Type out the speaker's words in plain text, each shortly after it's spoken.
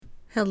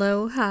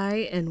Hello,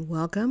 hi, and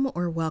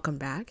welcome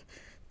back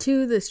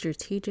to the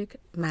Strategic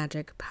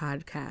Magic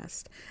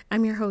Podcast.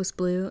 I'm your host,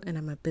 Blue, and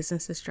I'm a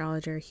business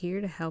astrologer here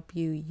to help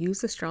you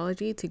use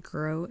astrology to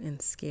grow and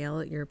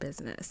scale your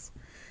business.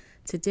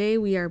 Today,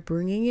 we are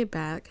bringing it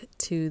back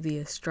to the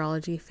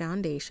astrology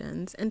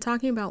foundations and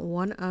talking about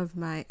one of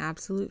my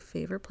absolute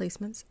favorite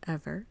placements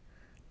ever,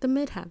 the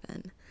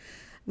Midheaven.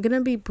 I'm going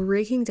to be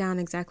breaking down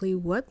exactly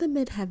what the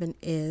Midheaven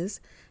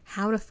is,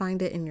 how to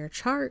find it in your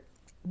chart,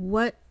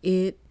 what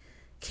it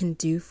can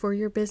do for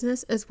your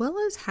business, as well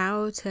as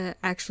how to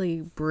actually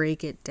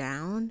break it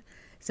down.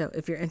 So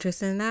if you're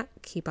interested in that,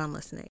 keep on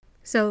listening.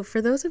 So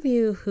for those of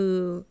you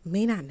who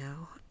may not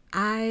know,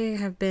 I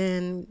have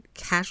been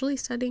casually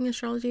studying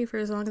astrology for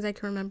as long as I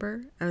can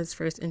remember. I was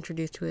first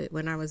introduced to it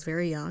when I was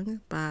very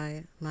young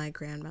by my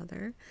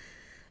grandmother.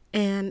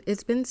 And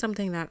it's been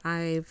something that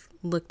I've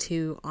looked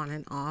to on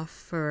and off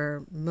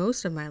for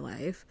most of my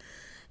life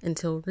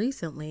until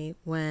recently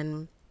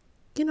when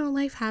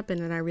life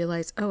happened and I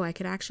realized, I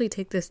could actually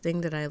take this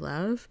thing that I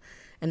love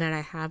and that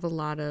I have a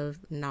lot of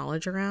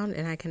knowledge around,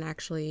 and I can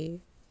actually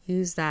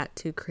use that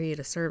to create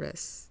a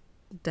service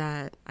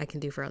that I can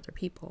do for other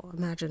people.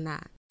 Imagine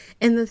that.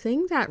 And the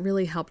thing that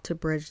really helped to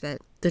bridge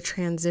the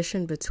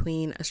transition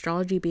between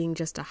astrology being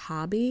just a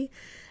hobby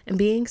and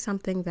being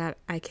something that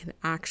I can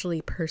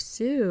actually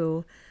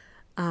pursue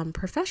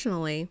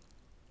professionally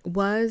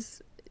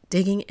was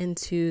digging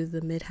into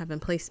the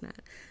Midheaven placement.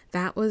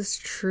 That was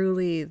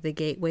truly the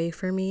gateway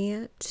for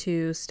me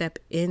to step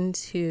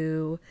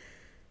into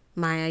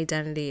my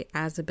identity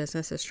as a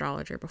business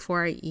astrologer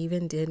before I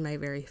even did my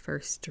very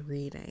first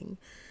reading,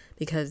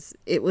 because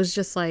it was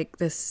just like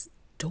this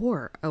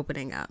door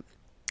opening up.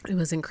 It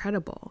was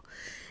incredible.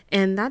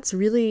 And that's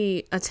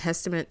really a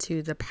testament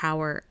to the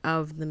power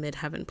of the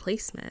Midheaven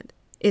placement.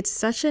 It's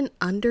such an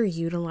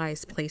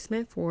underutilized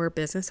placement for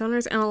business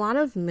owners and a lot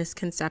of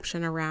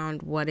misconception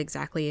around what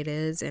exactly it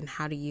is and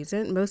how to use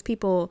it. Most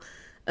people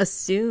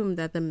assume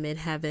that the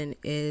Midheaven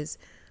is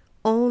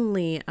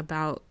only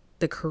about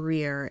the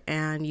career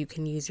and you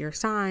can use your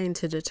sign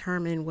to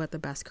determine what the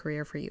best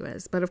career for you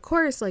is. But of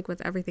course, like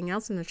with everything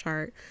else in the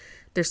chart,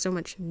 there's so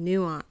much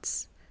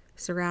nuance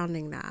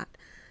surrounding that.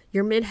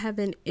 Your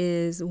Midheaven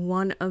is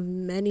one of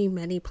many,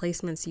 many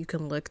placements you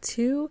can look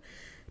to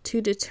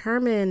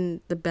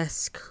determine the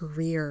best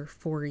career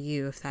for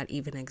you, if that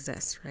even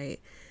exists,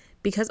 right?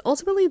 Because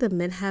ultimately the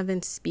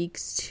Midheaven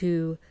speaks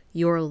to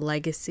your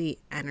legacy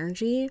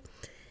energy.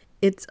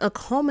 It's a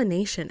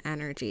culmination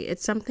energy.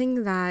 It's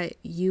something that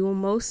you will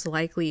most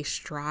likely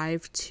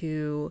strive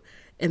to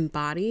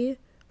embody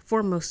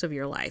for most of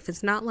your life.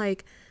 It's not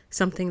like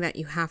something that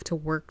you have to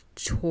work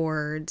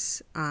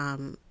towards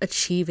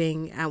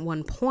achieving at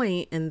one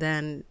point and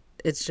then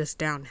it's just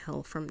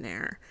downhill from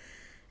there.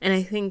 And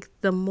I think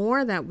the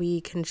more that we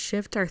can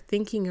shift our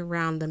thinking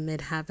around the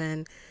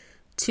Midheaven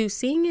to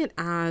seeing it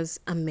as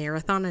a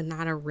marathon and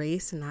not a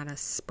race and not a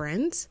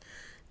sprint,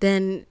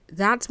 then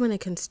that's when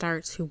it can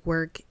start to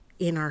work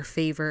in our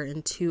favor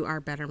and to our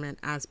betterment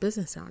as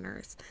business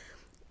owners.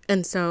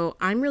 And so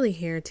I'm really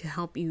here to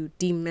help you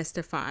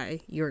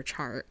demystify your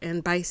chart.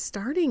 And by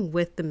starting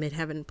with the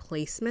Midheaven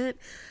placement,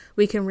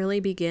 we can really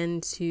begin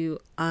to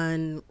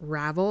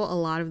unravel a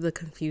lot of the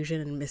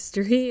confusion and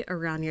mystery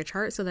around your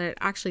chart so that it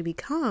actually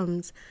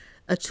becomes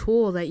a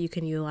tool that you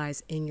can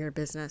utilize in your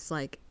business,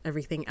 like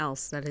everything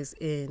else that is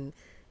in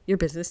your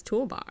business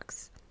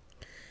toolbox.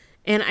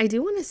 And I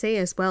do want to say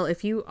as well,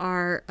 if you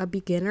are a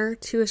beginner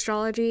to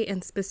astrology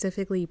and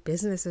specifically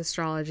business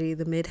astrology,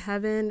 the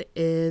Midheaven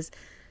is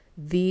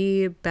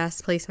the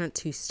best placement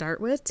to start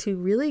with to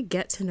really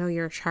get to know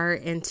your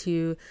chart and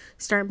to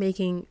start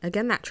making,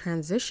 again, that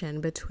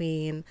transition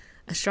between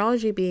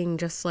astrology being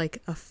just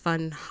like a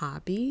fun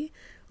hobby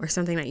or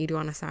something that you do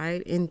on the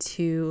side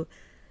into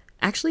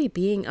actually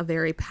being a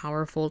very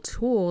powerful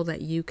tool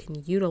that you can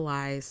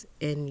utilize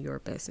in your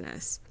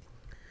business.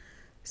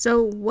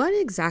 So what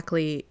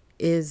exactly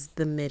is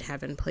the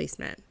Midheaven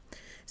placement?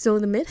 So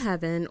the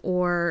Midheaven,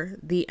 or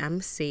the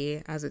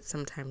MC as it's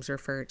sometimes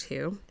referred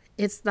to,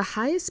 it's the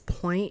highest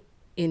point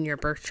in your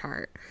birth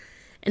chart.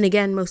 And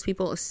again, most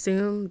people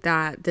assume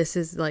that this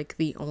is like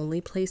the only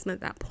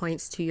placement that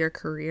points to your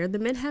career. The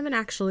Midheaven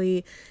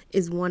actually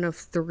is one of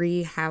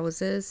 3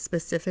 houses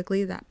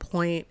specifically that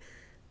point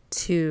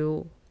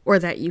to, or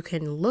that you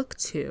can look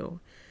to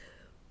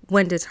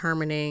when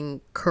determining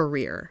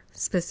career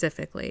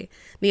specifically.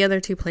 The other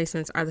 2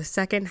 placements are the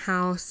 2nd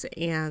house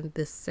and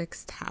the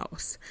 6th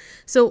house.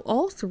 So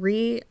all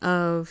 3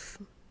 of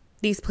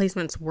these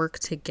placements work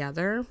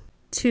together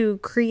to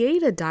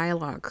create a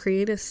dialogue,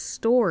 create a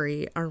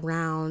story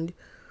around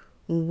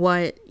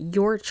what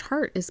your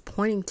chart is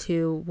pointing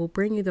to will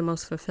bring you the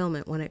most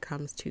fulfillment when it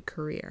comes to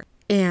career.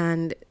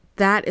 And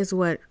that is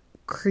what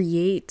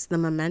creates the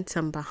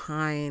momentum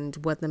behind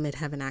what the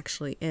Midheaven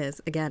actually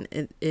is. Again,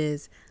 it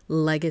is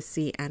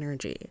legacy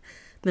energy.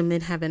 The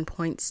Midheaven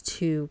points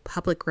to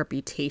public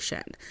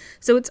reputation.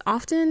 So it's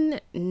often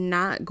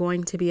not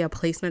going to be a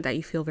placement that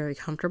you feel very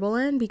comfortable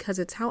in because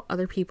it's how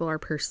other people are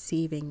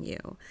perceiving you.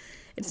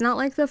 It's not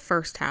like the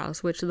first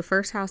house, which the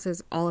first house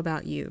is all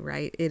about you,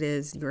 right? It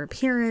is your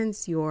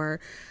appearance, your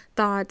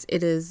thoughts.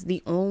 It is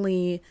the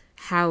only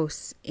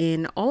house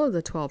in all of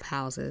the 12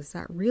 houses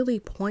that really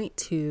point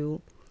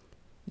to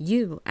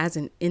you as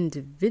an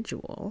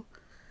individual.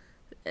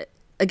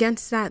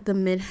 Against that, the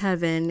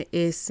midheaven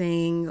is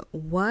saying,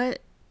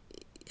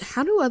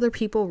 how do other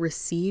people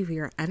receive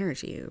your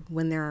energy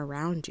when they're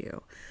around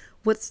you?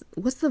 What's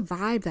the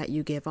vibe that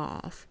you give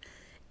off?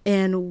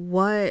 And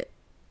what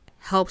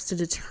helps to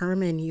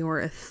determine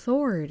your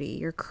authority,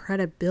 your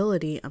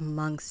credibility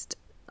amongst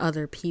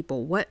other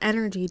people? What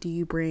energy do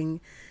you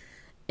bring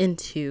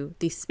into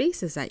these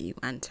spaces that you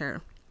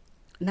enter?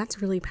 And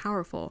that's really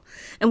powerful.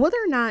 And whether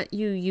or not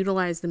you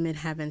utilize the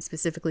midheaven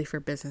specifically for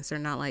business or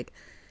not, like,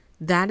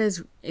 that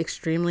is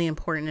extremely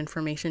important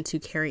information to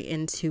carry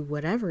into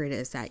whatever it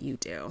is that you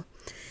do.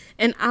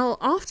 And I'll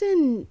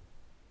often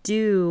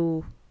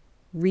do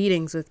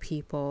readings with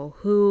people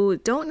who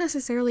don't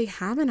necessarily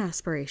have an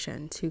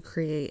aspiration to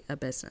create a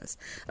business.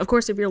 Of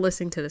course, if you're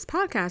listening to this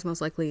podcast,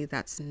 most likely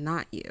that's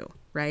not you,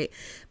 right?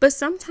 But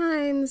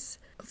sometimes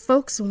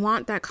folks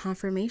want that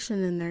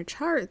confirmation in their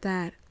chart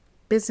that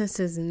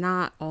business is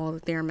not all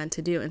that they're meant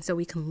to do. And so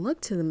we can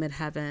look to the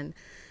midheaven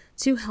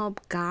to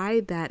help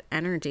guide that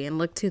energy, and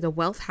look to the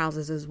wealth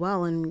houses as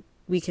well. And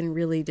we can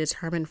really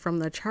determine from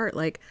the chart,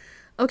 like,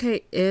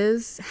 okay,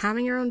 is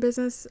having your own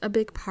business a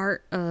big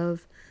part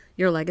of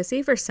your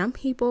legacy? For some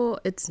people,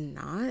 it's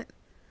not.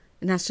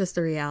 And that's just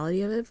the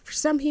reality of it. For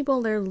some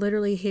people, they're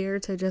literally here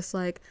to just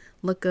like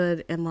look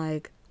good and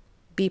like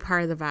be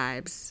part of the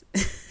vibes.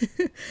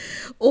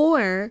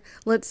 Or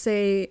let's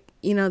say,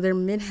 their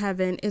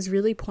midheaven is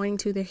really pointing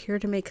to they're here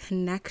to make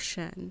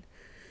connection.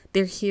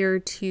 They're here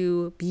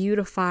to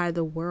beautify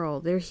the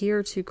world. They're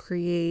here to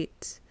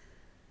create.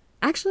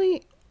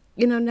 Actually,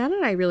 now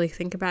that I really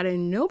think about it,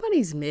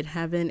 nobody's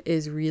midheaven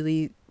is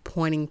really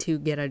pointing to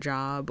get a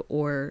job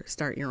or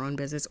start your own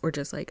business or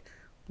just like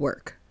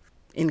work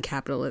in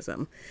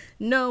capitalism.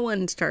 No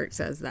one's chart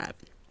says that.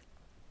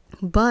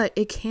 But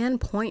it can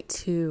point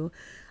to,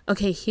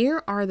 okay,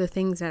 here are the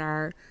things that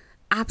are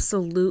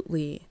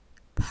absolutely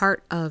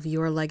part of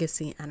your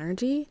legacy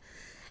energy,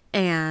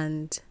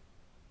 and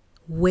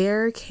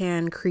where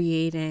can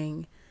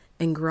creating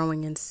and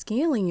growing and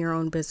scaling your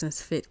own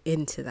business fit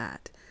into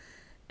that?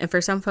 And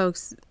for some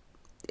folks,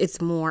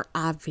 it's more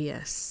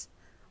obvious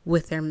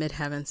with their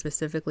midheaven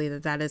specifically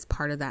that is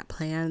part of that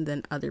plan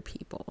than other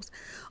people's.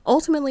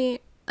 Ultimately,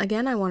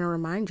 again, I want to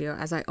remind you,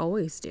 as I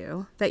always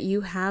do, that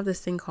you have this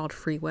thing called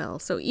free will.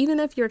 So even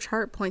if your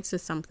chart points to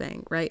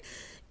something, right?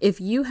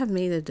 If you have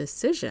made a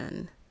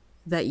decision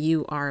that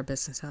you are a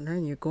business owner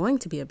and you're going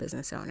to be a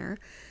business owner,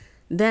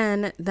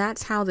 then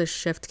that's how the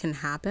shift can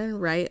happen,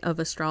 right? Of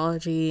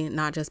astrology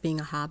not just being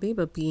a hobby,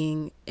 but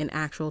being an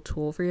actual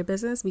tool for your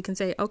business. We can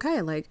say,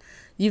 okay, like,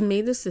 you've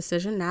made this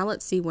decision. Now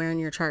let's see where in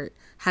your chart,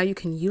 how you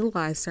can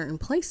utilize certain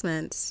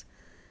placements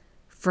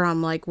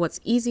from like what's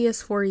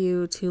easiest for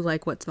you to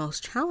like what's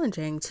most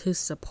challenging to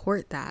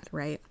support that,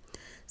 right?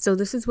 So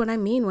this is what I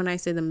mean when I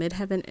say the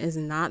midheaven is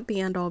not the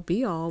end all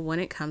be all when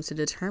it comes to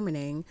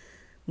determining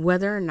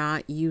whether or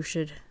not you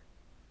should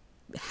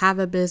have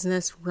a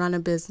business, run a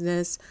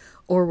business,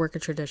 or work a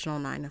traditional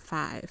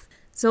 9-to-5.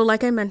 So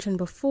like I mentioned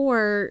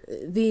before,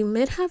 the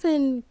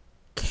midheaven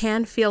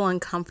can feel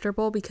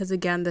uncomfortable because,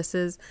 again, this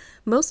is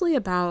mostly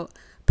about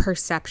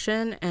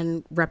perception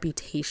and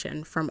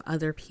reputation from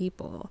other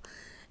people.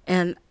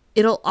 And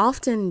it'll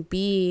often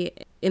be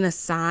in a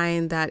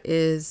sign that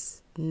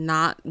is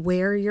not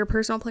where your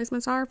personal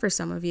placements are. For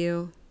some of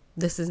you,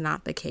 this is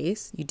not the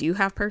case. You do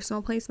have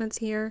personal placements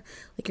here,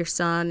 like your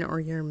sun or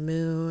your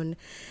moon,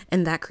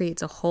 and that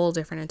creates a whole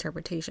different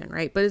interpretation,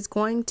 right? But it's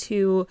going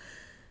to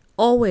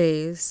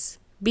always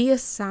be a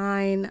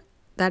sign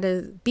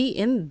be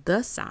in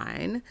the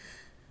sign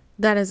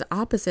that is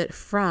opposite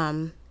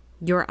from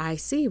your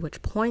IC,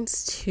 which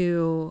points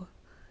to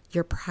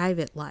your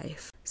private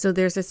life. So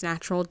there's this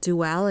natural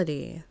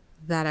duality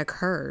that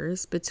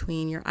occurs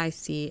between your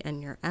IC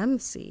and your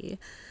MC.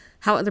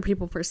 How other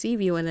people perceive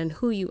you, and then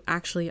who you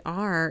actually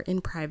are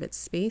in private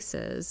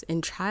spaces,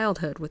 in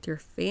childhood with your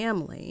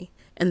family.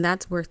 And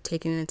that's worth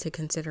taking into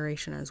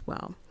consideration as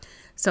well.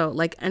 So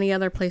like any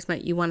other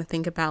placement you want to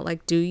think about,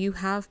 like, do you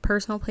have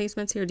personal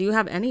placements here? Do you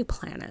have any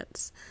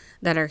planets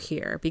that are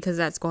here? Because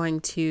that's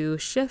going to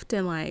shift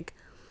and like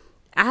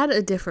add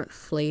a different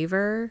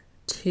flavor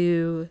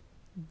to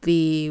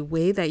the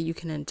way that you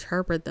can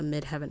interpret the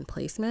midheaven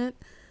placement,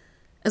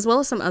 as well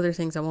as some other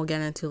things that we'll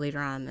get into later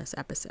on in this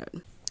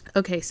episode.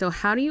 Okay, so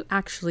how do you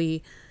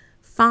actually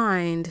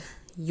find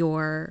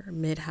your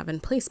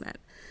midheaven placement?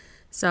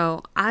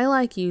 So I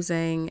like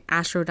using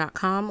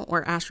astro.com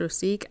or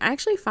AstroSeek. I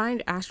actually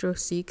find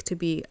AstroSeek to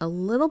be a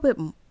little bit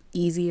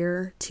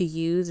easier to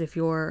use if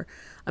you're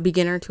a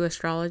beginner to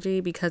astrology,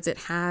 because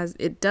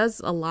it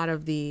does a lot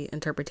of the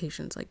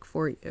interpretations like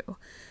for you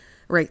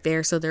right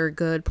there. So they're a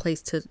good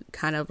place to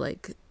kind of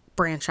like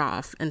branch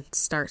off and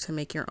start to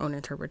make your own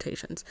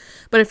interpretations.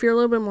 But if you're a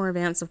little bit more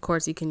advanced, of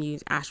course, you can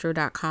use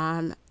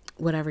astro.com.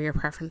 whatever your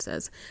preference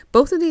is.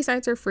 Both of these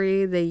sites are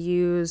free. They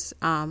use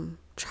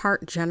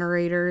chart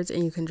generators,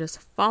 and you can just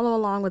follow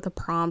along with the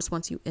prompts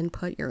once you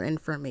input your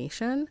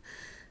information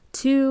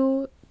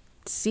to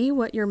see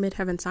what your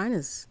midheaven sign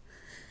is.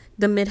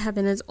 The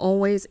midheaven is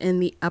always in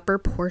the upper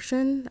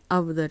portion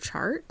of the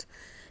chart.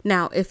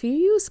 Now, if you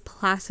use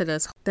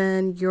Placidus,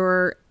 then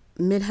your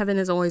midheaven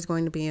is always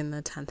going to be in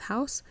the 10th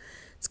house.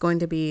 It's going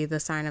to be the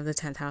sign of the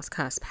 10th house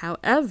cusp.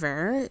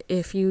 However,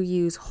 if you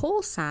use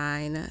whole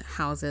sign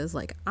houses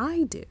like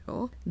I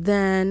do,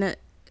 then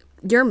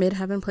your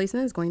midheaven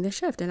placement is going to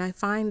shift. And I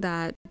find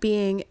that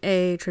being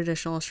a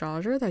traditional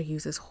astrologer that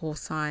uses whole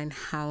sign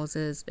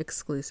houses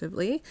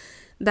exclusively,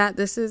 that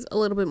this is a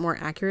little bit more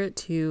accurate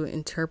to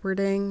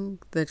interpreting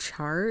the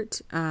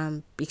chart,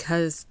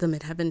 because the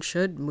midheaven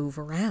should move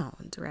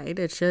around, right?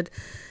 It should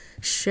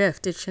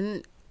shift. It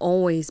shouldn't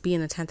always be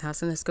in the 10th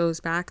house. And this goes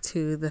back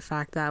to the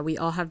fact that we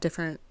all have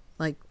different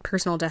like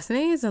personal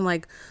destinies and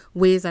like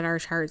ways that our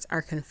charts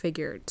are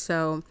configured.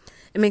 So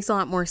it makes a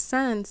lot more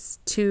sense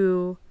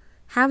to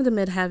have the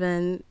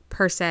midheaven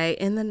per se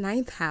in the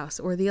 9th house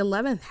or the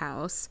 11th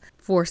house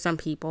for some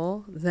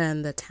people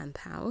than the 10th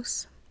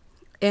house.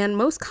 And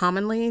most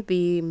commonly,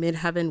 the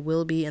midheaven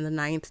will be in the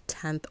 9th,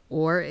 10th,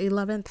 or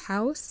 11th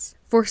house.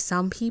 For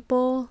some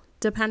people,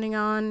 depending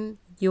on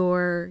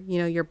your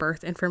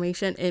birth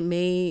information, it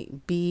may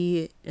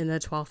be in the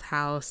 12th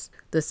house,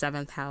 the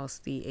 7th house,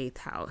 the 8th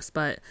house,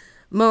 but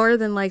more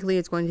than likely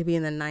it's going to be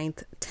in the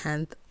 9th,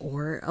 10th,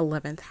 or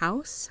 11th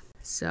house.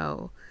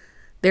 So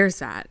there's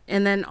that.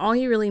 And then all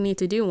you really need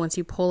to do once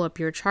you pull up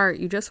your chart,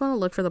 you just want to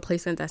look for the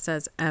placement that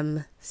says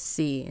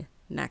MC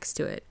next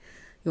to it.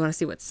 You want to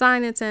see what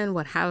sign it's in,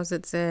 what house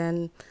it's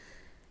in,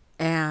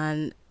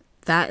 and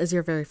that is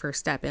your very first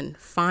step in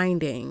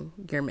finding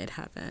your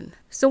midheaven.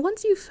 So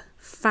once you've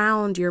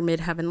found your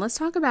midheaven, let's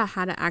talk about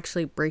how to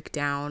actually break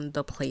down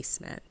the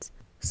placement.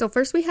 So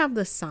first we have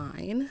the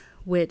sign,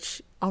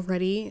 which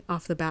already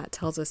off the bat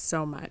tells us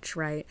so much,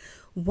 right?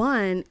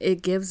 One,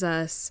 it gives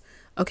us,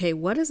 okay,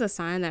 what is a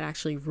sign that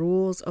actually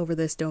rules over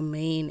this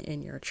domain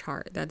in your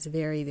chart? That's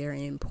very,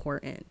 very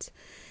important.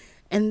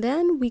 And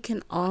then we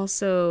can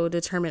also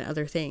determine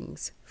other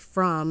things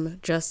from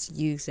just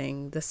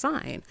using the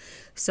sign.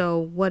 So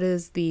what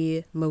is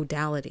the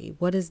modality?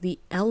 What is the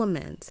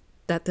element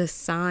that the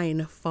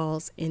sign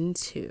falls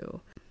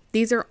into?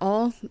 These are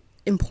all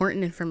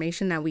important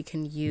information that we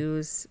can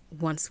use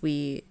once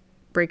we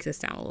break this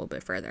down a little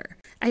bit further.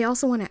 I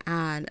also want to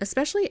add,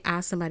 especially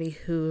as somebody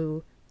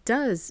who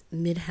does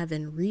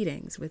midheaven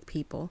readings with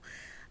people,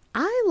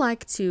 I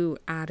like to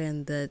add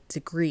in the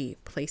degree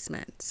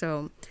placement.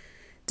 So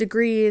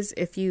degrees,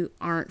 if you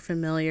aren't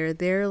familiar,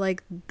 they're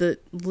like the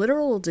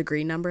literal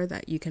degree number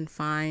that you can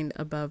find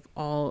above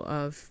all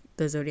of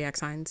the zodiac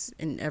signs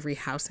in every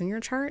house in your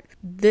chart.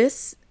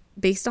 This,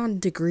 based on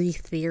degree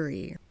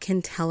theory,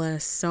 can tell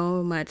us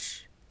so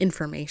much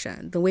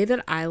information. The way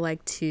that I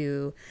like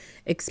to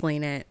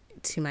explain it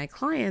to my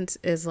clients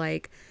is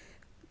like,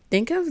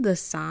 think of the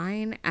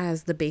sign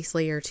as the base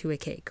layer to a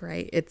cake,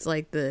 right? It's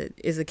like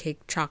is a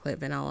cake chocolate,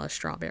 vanilla,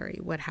 strawberry,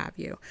 what have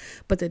you.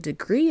 But the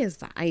degree is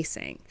the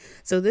icing.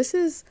 So this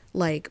is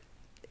like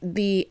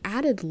the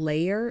added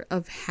layer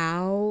of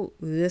how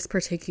this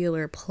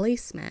particular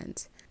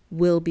placement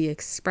will be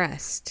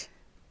expressed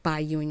by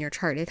you in your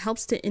chart. It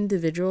helps to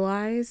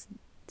individualize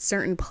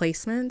certain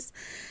placements,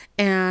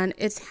 and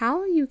it's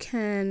how you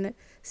can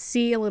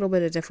see a little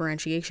bit of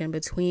differentiation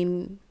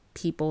between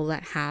people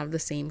that have the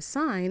same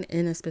sign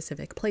in a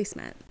specific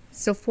placement.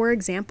 So for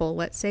example,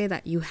 let's say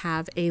that you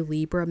have a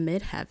Libra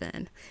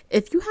midheaven.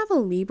 If you have a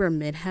Libra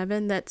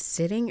midheaven that's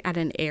sitting at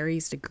an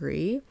Aries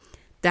degree,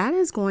 that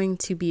is going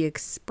to be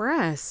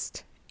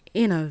expressed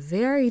in a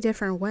very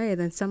different way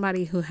than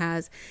somebody who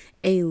has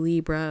a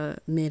Libra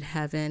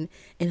midheaven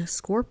in a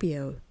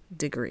Scorpio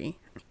degree.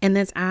 And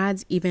this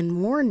adds even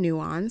more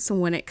nuance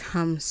when it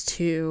comes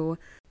to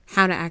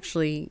how to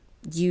actually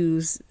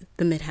use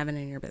the midheaven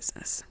in your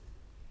business.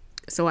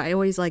 So I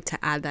always like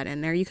to add that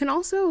in there. You can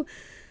also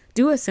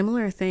do a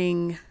similar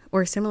thing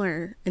or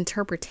similar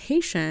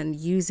interpretation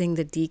using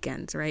the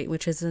decans, right?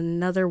 Which is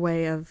another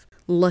way of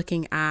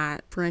looking at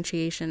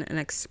differentiation and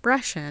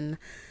expression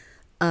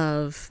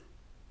of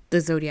the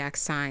zodiac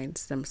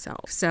signs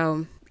themselves.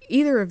 So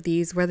either of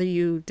these, whether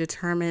you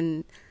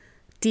determine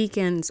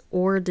decans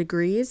or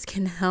degrees,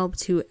 can help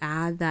to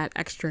add that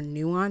extra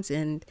nuance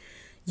and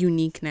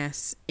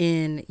uniqueness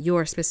in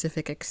your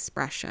specific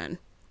expression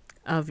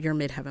of your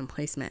midheaven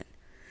placement.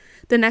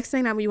 The next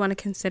thing that we want to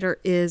consider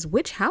is,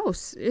 which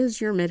house is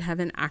your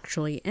midheaven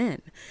actually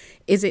in?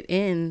 Is it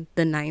in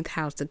the 9th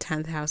house, the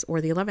 10th house,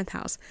 or the 11th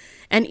house?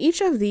 And each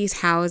of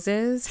these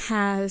houses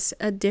has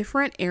a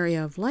different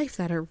area of life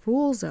that it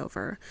rules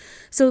over.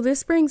 So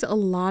this brings a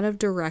lot of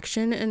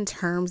direction in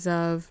terms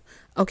of,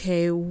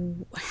 okay,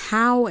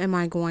 how am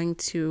I going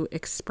to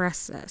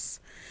express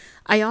this?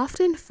 I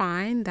often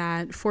find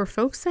that for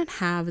folks that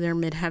have their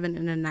midheaven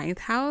in a 9th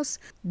house,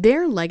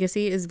 their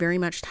legacy is very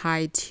much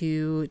tied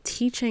to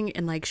teaching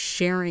and like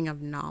sharing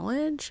of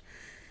knowledge.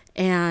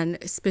 and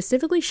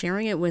specifically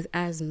sharing it with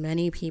as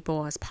many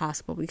people as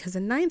possible, because the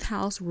ninth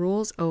house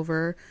rules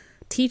over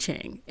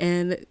teaching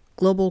and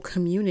global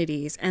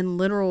communities and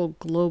literal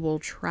global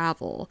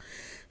travel.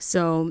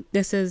 So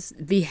this is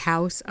the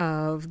house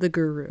of the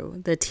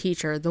guru, the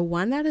teacher, the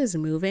one that is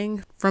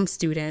moving from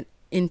student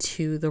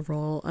into the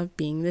role of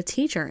being the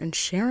teacher and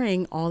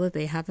sharing all that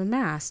they have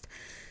amassed.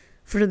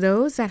 For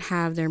those that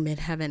have their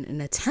midheaven in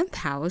the 10th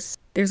house,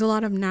 there's a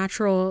lot of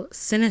natural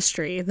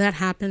synastry that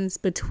happens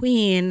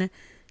between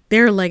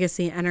their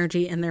legacy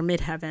energy and their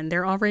midheaven.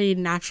 They're already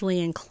naturally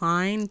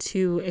inclined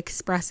to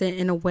express it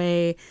in a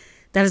way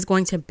that is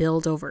going to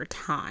build over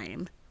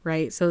time,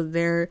 right? So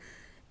there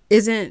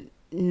isn't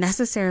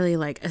necessarily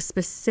like a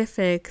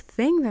specific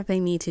thing that they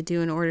need to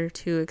do in order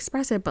to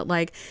express it, but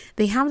like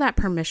they have that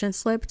permission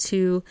slip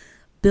to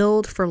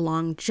build for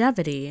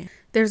longevity.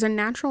 There's a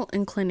natural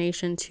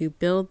inclination to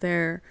build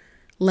their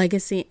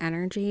legacy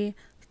energy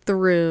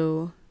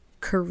through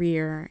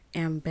career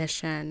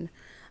ambition,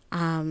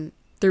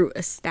 through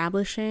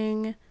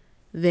establishing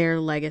their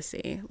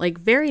legacy. Like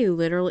very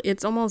literally,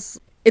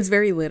 it's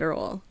very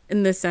literal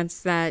in the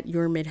sense that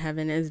your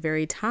midheaven is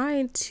very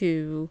tied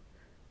to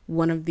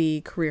one of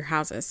the career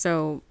houses.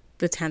 So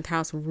the 10th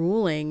house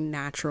ruling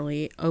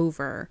naturally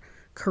over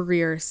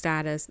career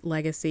status,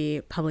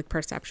 legacy, public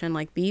perception.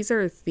 Like these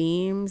are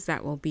themes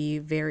that will be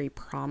very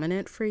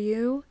prominent for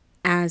you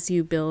as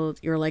you build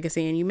your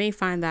legacy. And you may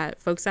find that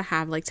folks that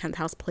have like 10th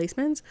house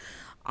placements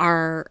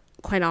are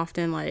quite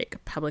often like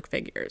public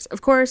figures.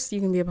 Of course, you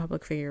can be a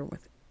public figure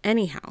with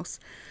any house,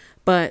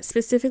 but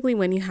specifically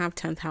when you have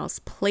 10th house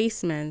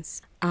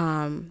placements,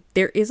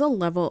 there is a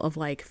level of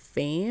like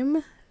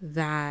fame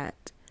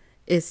that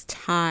is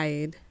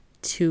tied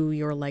to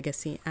your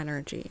legacy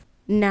energy.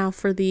 Now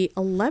for the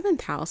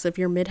 11th house, if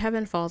your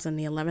midheaven falls in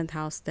the 11th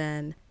house,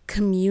 then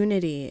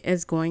community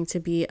is going to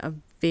be a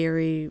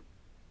very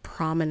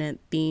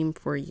prominent theme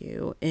for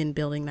you in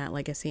building that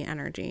legacy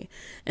energy.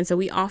 And so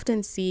we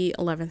often see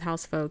 11th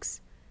house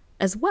folks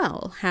as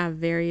well have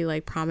very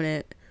like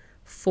prominent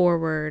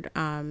forward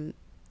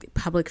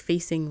public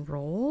facing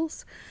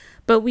roles.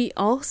 But we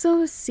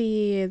also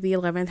see the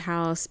 11th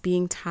house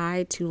being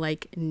tied to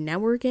like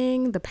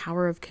networking, the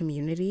power of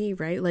community,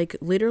 right? Like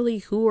literally,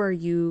 who are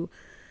you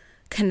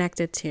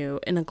connected to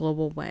in a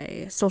global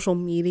way? Social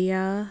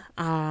media,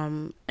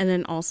 and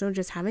then also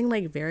just having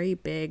like very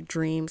big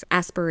dreams,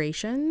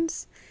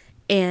 aspirations,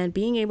 and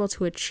being able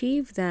to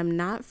achieve them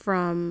not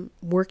from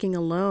working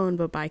alone,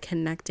 but by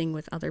connecting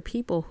with other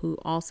people who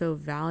also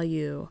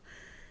value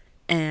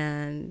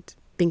and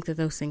think that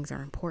those things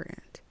are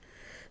important.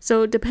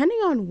 So depending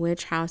on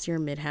which house your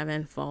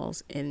midheaven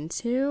falls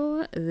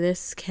into,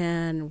 this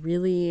can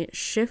really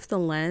shift the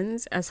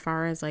lens as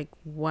far as like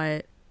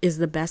what is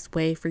the best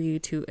way for you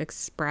to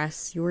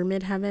express your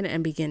midheaven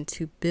and begin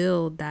to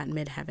build that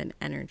midheaven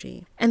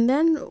energy. And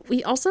then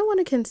we also want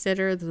to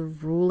consider the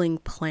ruling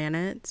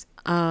planet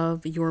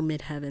of your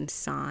midheaven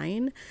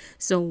sign.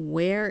 So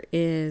where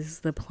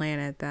is the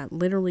planet that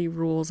literally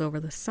rules over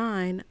the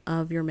sign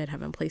of your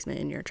midheaven placement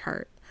in your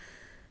chart?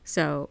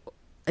 So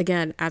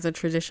again, as a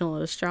traditional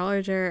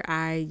astrologer,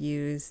 I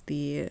use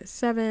the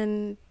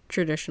 7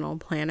 traditional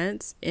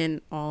planets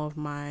in all of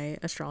my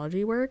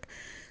astrology work.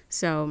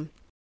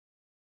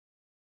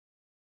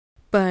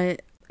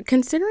 But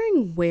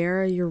considering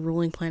where your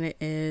ruling planet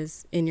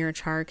is in your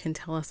chart can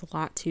tell us a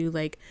lot too.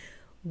 Like,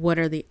 what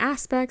are the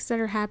aspects that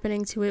are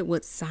happening to it?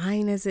 What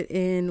sign is it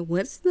in?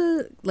 What's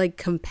the like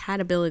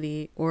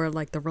compatibility or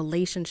like the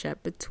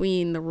relationship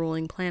between the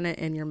ruling planet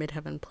and your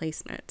midheaven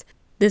placement?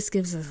 This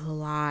gives us a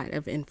lot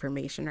of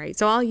information, right?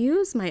 So I'll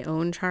use my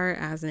own chart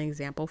as an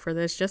example for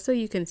this, just so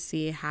you can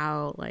see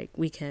how like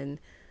we can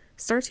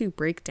start to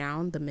break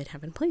down the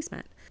midheaven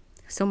placement.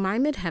 So my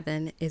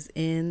midheaven is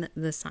in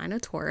the sign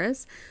of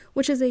Taurus,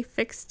 which is a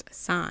fixed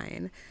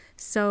sign.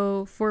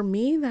 So for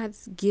me,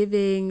 that's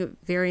giving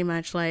very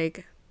much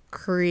like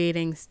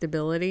creating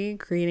stability,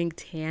 creating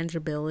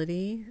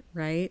tangibility,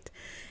 right?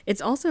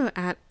 It's also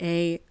at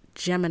a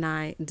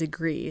Gemini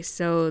degree.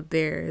 So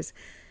there's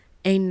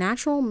a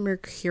natural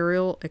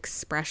mercurial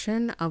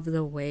expression of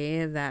the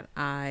way that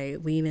I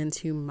lean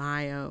into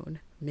my own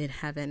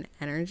midheaven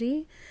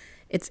energy.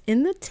 It's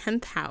in the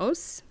 10th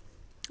house.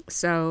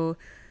 So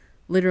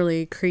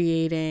literally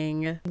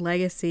creating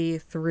legacy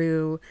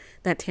through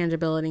that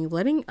tangibility,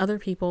 letting other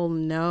people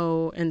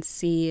know and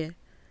see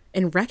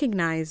and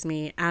recognize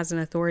me as an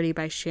authority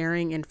by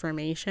sharing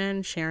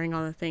information, sharing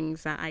all the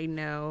things that I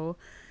know,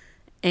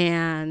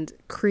 and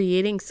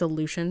creating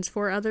solutions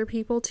for other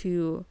people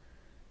to,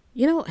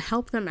 you know,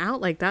 help them out.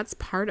 Like that's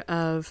part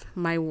of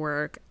my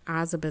work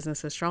as a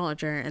business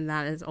astrologer, and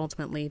that is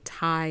ultimately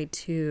tied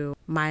to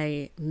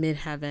my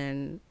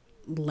midheaven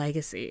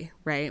legacy,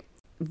 right?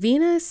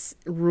 Venus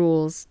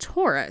rules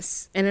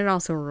Taurus and it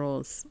also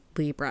rules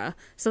Libra.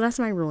 So that's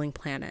my ruling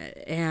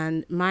planet.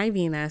 And my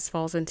Venus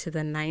falls into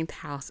the 9th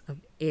house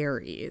of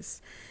Aries.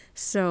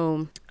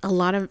 So a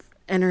lot of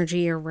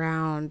energy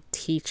around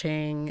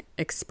teaching,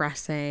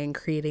 expressing,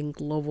 creating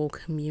global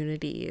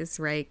communities,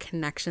 right?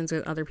 Connections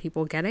with other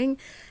people, getting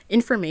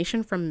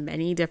information from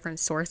many different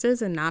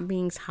sources and not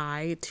being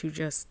tied to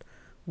just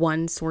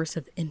one source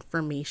of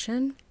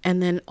information.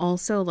 And then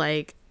also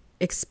like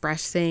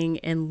expressing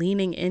and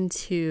leaning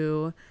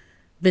into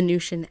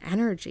Venusian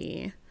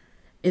energy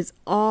is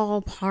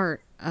all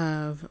part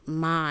of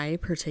my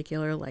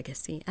particular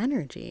legacy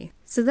energy.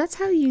 So that's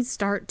how you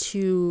start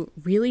to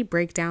really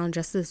break down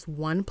just this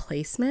one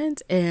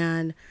placement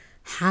and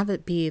have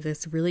it be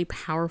this really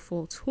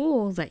powerful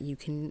tool that you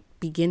can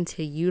begin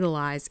to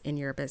utilize in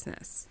your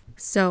business.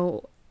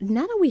 So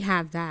now that we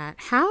have that,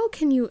 how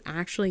can you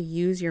actually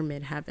use your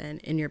midheaven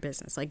in your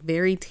business, like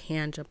very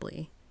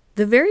tangibly?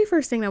 The very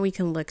first thing that we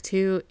can look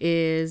to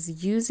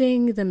is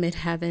using the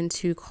midheaven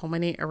to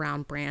culminate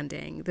around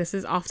branding. This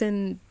is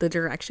often the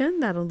direction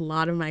that a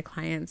lot of my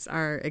clients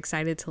are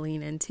excited to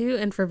lean into,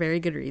 and for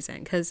very good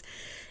reason. Because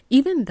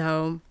even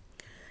though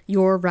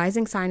your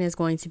rising sign is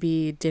going to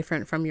be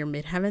different from your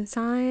midheaven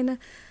sign,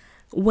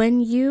 when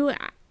you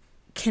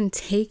can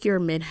take your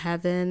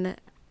midheaven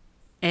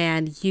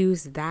and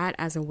use that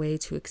as a way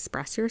to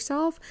express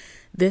yourself,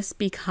 this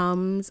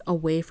becomes a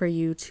way for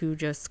you to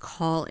just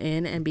call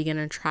in and begin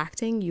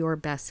attracting your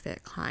best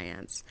fit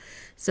clients.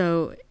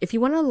 So if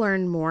you want to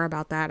learn more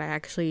about that, I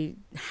actually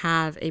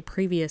have a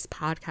previous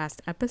podcast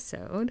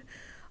episode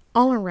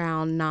all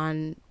around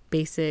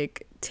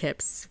non-basic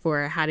tips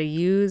for how to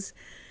use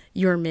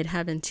your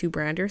midheaven to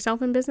brand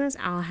yourself in business.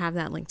 I'll have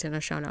that linked in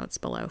the show notes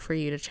below for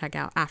you to check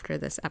out after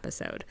this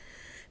episode.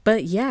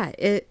 But yeah,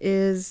 it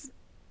is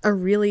a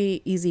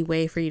really easy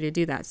way for you to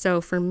do that.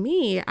 So for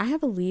me, I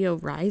have a Leo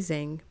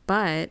rising,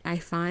 but I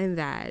find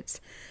that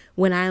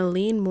when I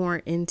lean more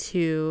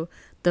into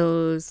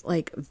those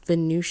like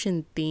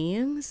Venusian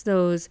themes,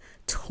 those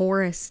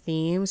Taurus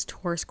themes,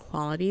 Taurus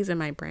qualities in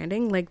my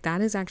branding, like that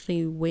is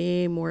actually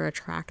way more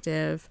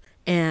attractive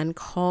and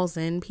calls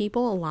in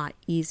people a lot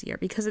easier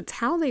because it's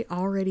how they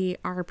already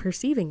are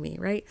perceiving me,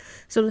 right?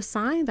 So the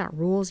sign that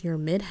rules your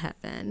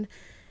midheaven,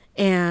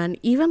 and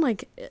even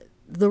like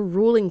the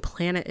ruling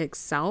planet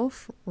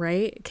itself,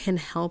 right, can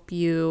help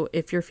you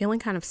if you're feeling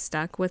kind of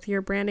stuck with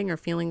your branding or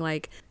feeling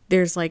like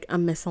there's like a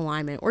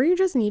misalignment, or you're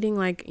just needing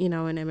like, you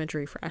know, an image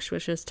refresh,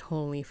 which is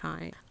totally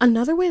fine.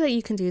 Another way that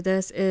you can do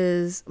this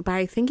is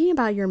by thinking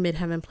about your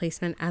midheaven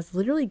placement as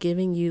literally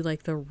giving you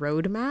like the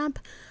roadmap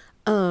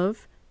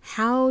of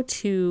how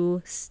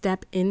to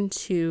step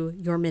into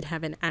your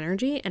midheaven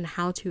energy and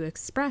how to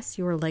express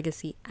your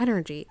legacy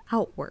energy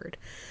outward.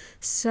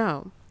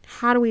 So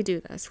how do we do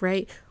this,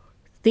 right?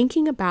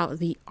 Thinking about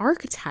the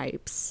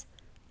archetypes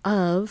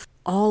of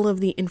all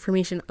of the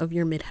information of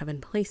your midheaven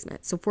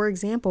placement. So for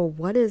example,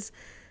 what is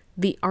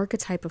the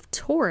archetype of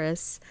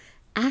Taurus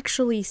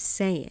actually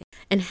saying?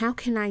 And how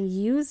can I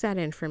use that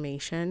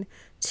information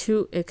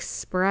to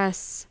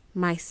express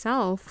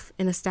myself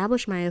and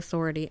establish my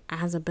authority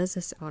as a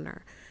business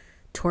owner?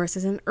 Taurus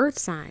is an earth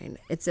sign.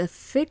 It's a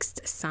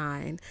fixed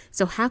sign.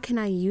 So how can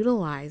I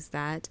utilize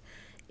that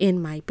in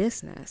my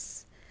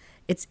business?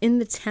 It's in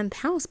the 10th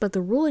house, but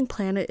the ruling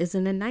planet is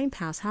in the 9th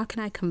house. How can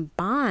I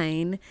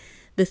combine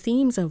the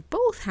themes of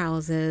both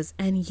houses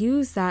and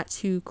use that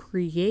to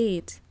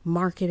create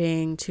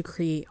marketing, to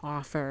create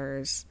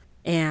offers,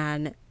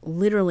 and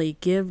literally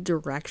give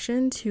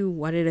direction to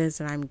what it is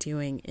that I'm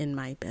doing in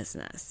my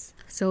business?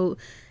 So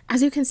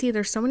as you can see,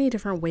 there's so many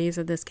different ways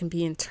that this can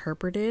be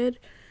interpreted.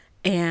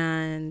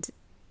 And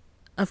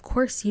of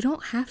course, you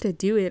don't have to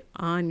do it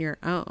on your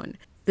own.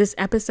 This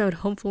episode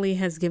hopefully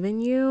has given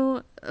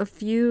you a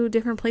few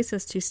different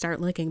places to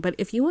start looking. But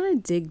if you want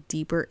to dig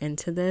deeper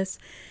into this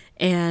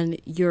and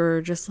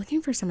you're just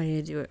looking for somebody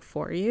to do it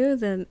for you,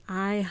 then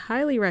I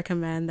highly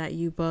recommend that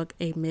you book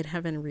a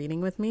midheaven reading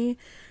with me.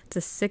 It's a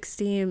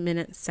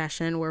 60-minute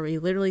session where we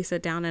literally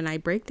sit down and I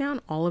break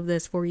down all of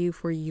this for you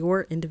for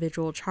your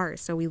individual chart.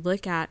 So we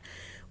look at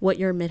what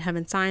your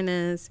midheaven sign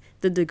is,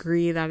 the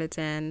degree that it's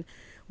in,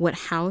 what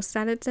house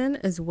that it's in,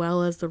 as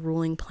well as the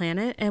ruling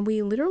planet. And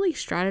we literally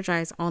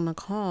strategize on the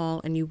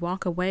call, and you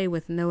walk away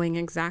with knowing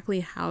exactly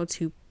how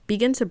to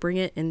begin to bring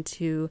it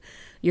into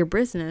your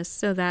business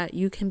so that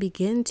you can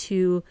begin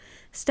to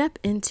step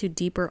into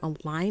deeper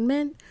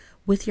alignment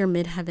with your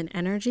midheaven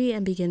energy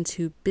and begin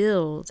to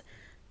build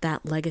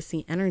that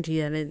legacy energy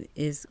that it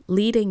is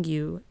leading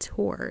you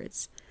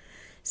towards.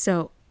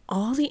 So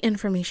all the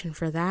information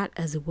for that,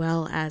 as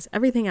well as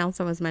everything else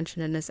that was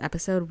mentioned in this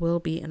episode, will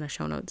be in the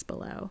show notes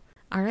below.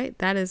 All right,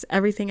 that is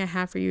everything I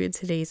have for you in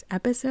today's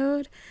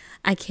episode.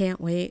 I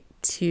can't wait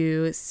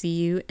to see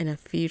you in a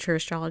future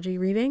astrology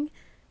reading,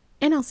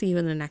 and I'll see you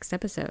in the next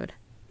episode.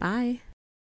 Bye.